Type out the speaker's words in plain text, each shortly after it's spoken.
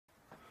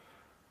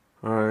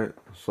Alright,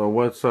 so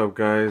what's up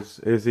guys?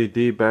 Izzy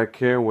D back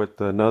here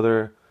with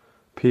another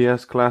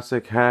PS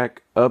Classic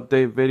Hack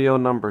update video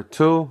number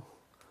 2.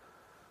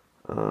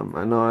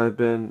 I know I've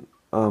been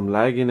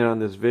lagging it on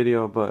this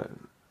video, but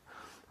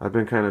I've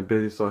been kind of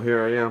busy, so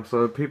here I am.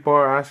 So people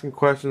are asking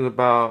questions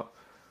about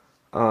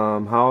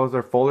how is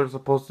their folder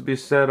supposed to be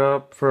set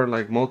up for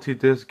like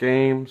multi-disc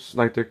games,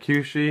 like their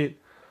cue sheet.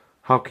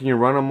 How can you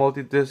run a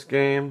multi-disc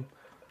game?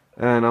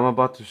 And I'm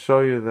about to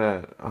show you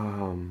that.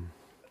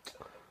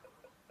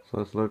 So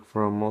let's look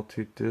for a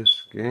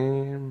multi-disc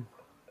game.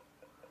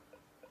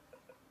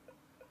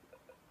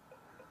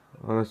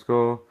 Let's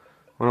go.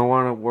 When I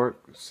want to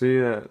see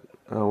that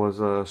was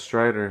a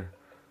Strider.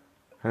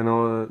 I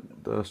know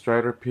the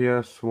Strider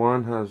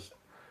PS1 has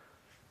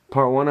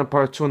part 1 and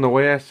part 2, and the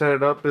way I set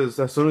it up is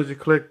as soon as you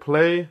click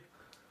play,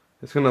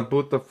 it's gonna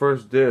boot the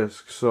first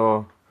disc.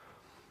 So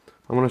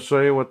I'm gonna show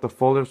you what the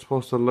folder is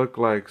supposed to look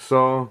like.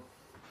 So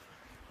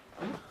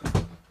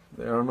I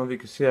don't know if you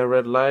can see that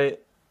red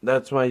light.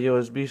 That's my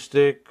USB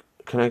stick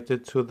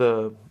connected to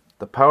the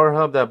power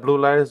hub. That blue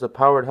light is the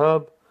powered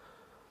hub,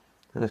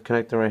 and it's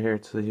connected right here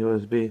to the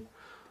USB.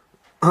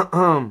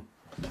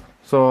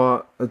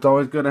 So it's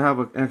always good to have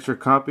an extra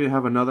copy. I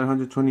have another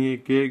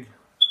 128 gig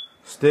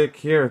stick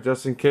here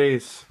just in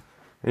case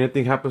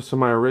anything happens to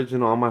my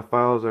original. All my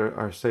files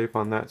are safe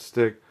on that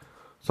stick.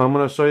 So I'm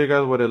going to show you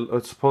guys what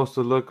it's supposed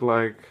to look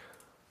like.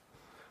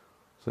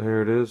 So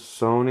here it is,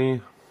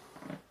 Sony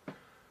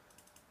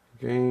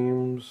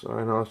games.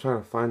 Alright, now I was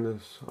trying to find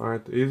this.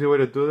 Alright, the easy way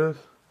to do this,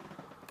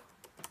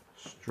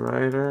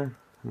 Strider,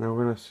 and then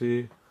we're going to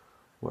see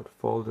what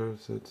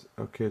folders it's.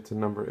 Okay, it's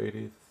in number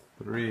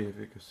 83, if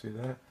you can see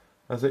that.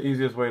 That's the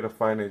easiest way to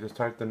find it. Just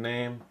type the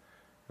name.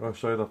 I'll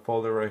show you the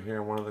folder right here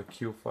in one of the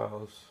Q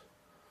files.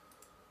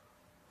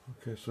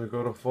 Okay, so we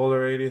go to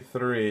folder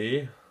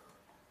 83.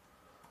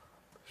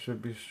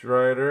 Should be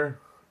Strider.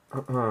 So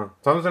I'm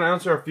just going to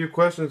answer a few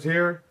questions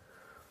here.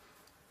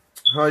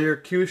 How your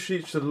cue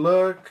sheet should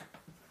look.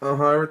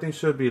 How everything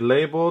should be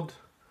labeled.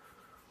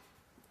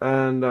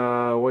 And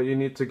what you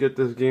need to get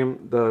this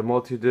game, the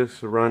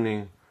multi-disc,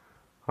 running.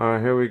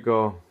 Alright, here we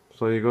go.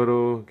 So you go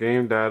to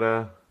game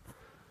data.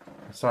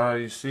 So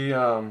you see,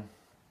 sorry,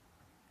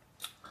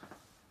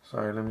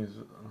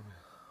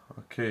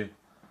 okay.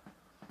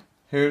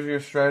 Here's your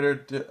Strider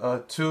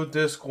 2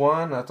 disc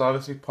 1. That's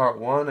obviously part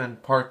 1,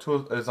 and part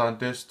 2 is on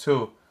disc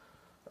 2.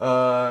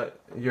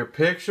 Your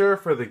picture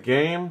for the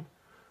game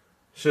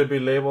should be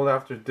labeled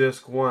after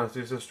disc 1.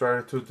 So this is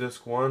Strider 2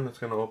 disc 1. It's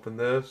going to open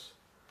this.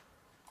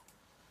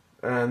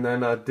 And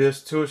then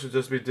disc 2 should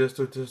just be disc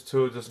 2, disc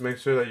 2. Just make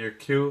sure that your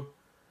cue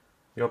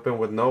you open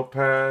with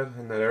Notepad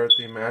and that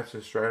everything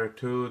matches Strider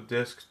 2,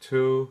 disc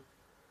 2.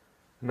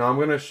 Now I'm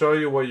going to show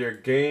you what your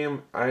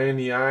game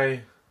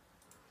INEI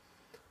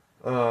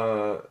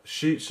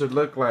sheet should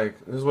look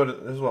like. This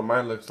is what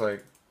mine looks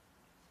like.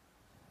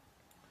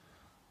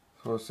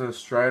 So it says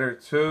Strider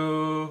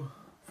 2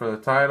 for the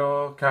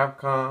title,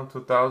 Capcom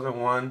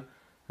 2001,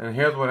 and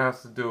here's what it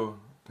has to do.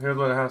 Here's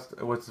what it has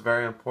to, what's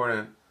very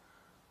important.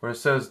 Where it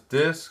says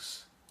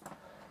discs,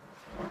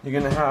 you're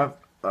gonna have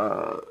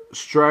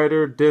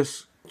Strider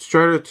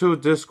 2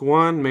 disc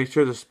 1. Make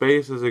sure the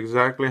space is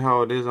exactly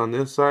how it is on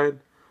this side.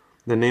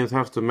 The names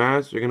have to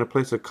match. You're gonna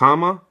place a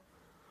comma,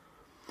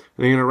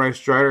 and you're gonna write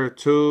Strider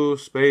 2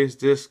 space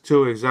disc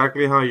 2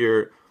 exactly how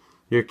your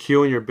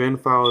cue and your bin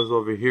file is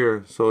over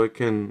here, so it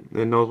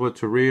knows what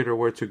to read or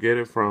where to get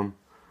it from.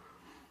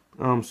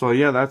 So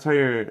yeah, that's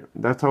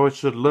how it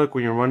should look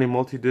when you're running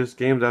multi-disc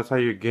games. That's how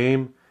your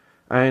game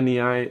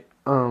INEI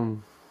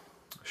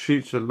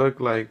sheet should look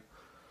like.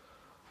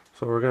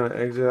 So we're gonna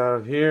exit out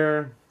of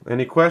here.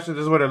 Any questions?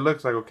 This is what it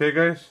looks like, okay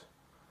guys?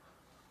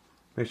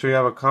 Make sure you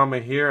have a comma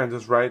here and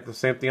just write the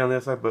same thing on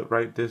this side, but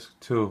write disc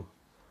 2.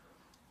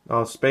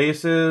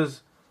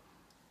 Spaces,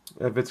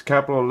 if it's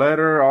capital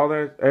letter, all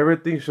that,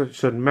 everything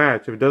should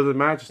match. If it doesn't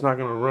match, it's not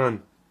gonna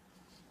run.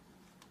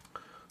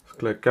 Let's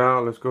click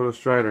out, let's go to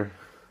Strider.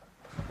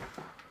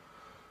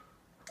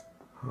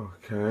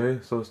 Okay,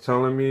 so it's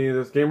telling me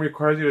this game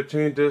requires you to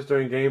change this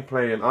during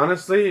gameplay, and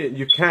honestly,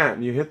 you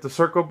can't. You hit the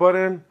circle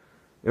button,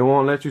 it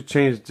won't let you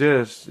change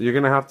this. You're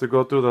gonna have to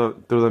go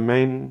through the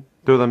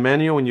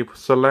menu when you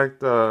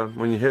select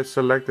when you hit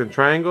select and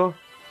triangle.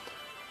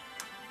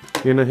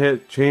 You're gonna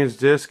hit change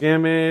disk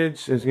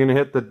image. It's gonna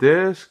hit the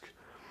disk,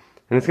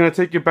 and it's gonna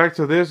take you back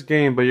to this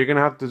game. But you're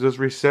gonna have to just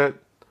reset.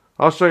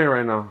 I'll show you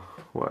right now.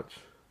 Watch.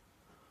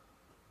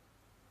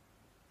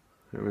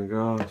 Here we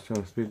go. Let's try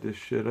to speed this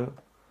shit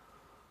up.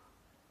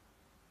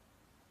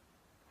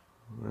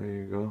 There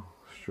you go,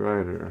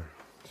 Strider.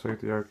 It's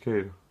like the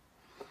arcade.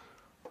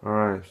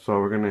 Alright, so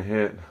we're gonna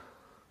hit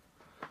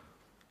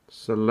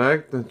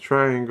select the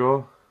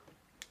triangle.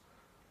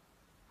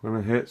 We're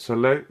gonna hit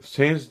select,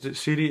 change the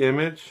CD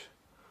image.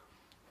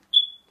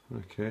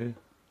 Okay,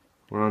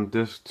 we're on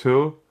disc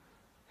 2.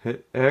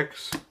 Hit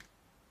X.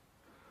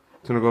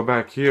 It's gonna go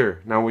back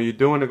here. Now, what you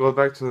do when it goes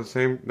back to the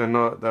same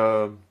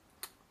the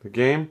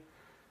game,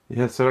 you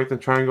hit select the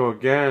triangle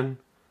again.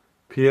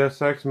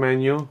 PSX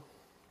menu.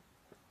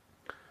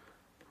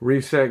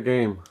 Reset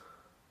game.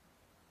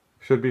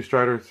 Should be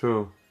Strider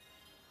 2.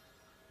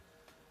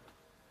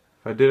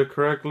 If I did it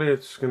correctly,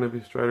 it's gonna be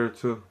Strider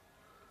 2.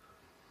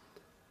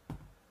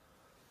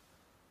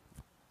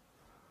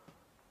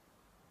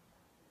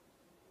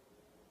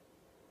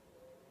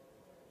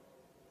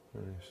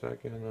 Wait a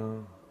second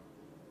now.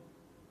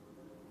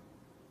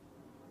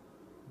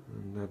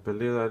 And I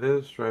believe that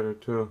is Strider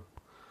 2.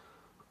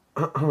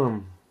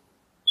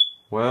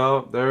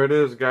 Well, there it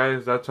is,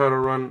 guys. That's how to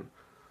run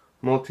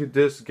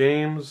multi-disc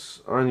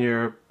games on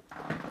your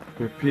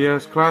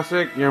PS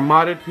Classic, your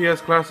modded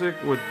PS Classic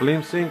with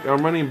bleemsync.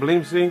 I'm running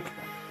bleemsync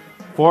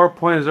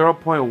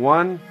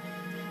 4.0.1.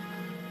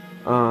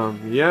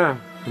 Yeah,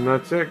 and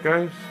that's it,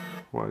 guys.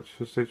 Watch,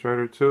 just say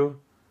Strider 2.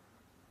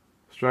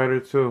 Strider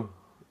 2.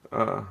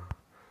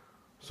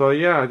 So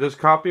yeah, just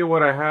copy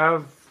what I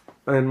have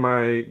in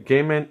my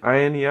game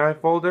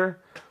INEI folder.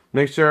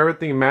 Make sure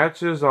everything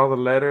matches, all the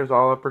letters,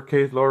 all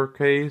uppercase,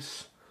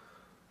 lowercase.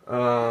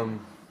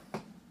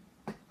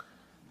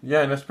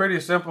 Yeah, and it's pretty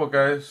simple,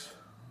 guys.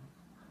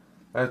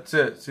 That's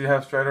it. So you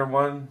have Strider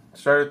 1,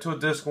 Strider 2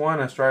 disc 1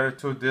 and Strider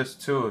 2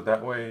 disc 2.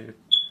 That way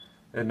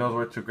it knows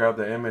where to grab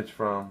the image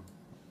from,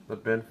 the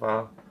bin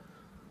file.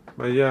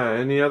 But yeah,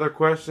 any other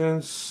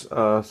questions,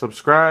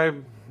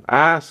 subscribe,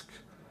 ask,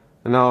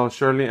 and I'll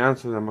surely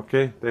answer them,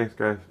 okay? Thanks,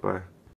 guys. Bye.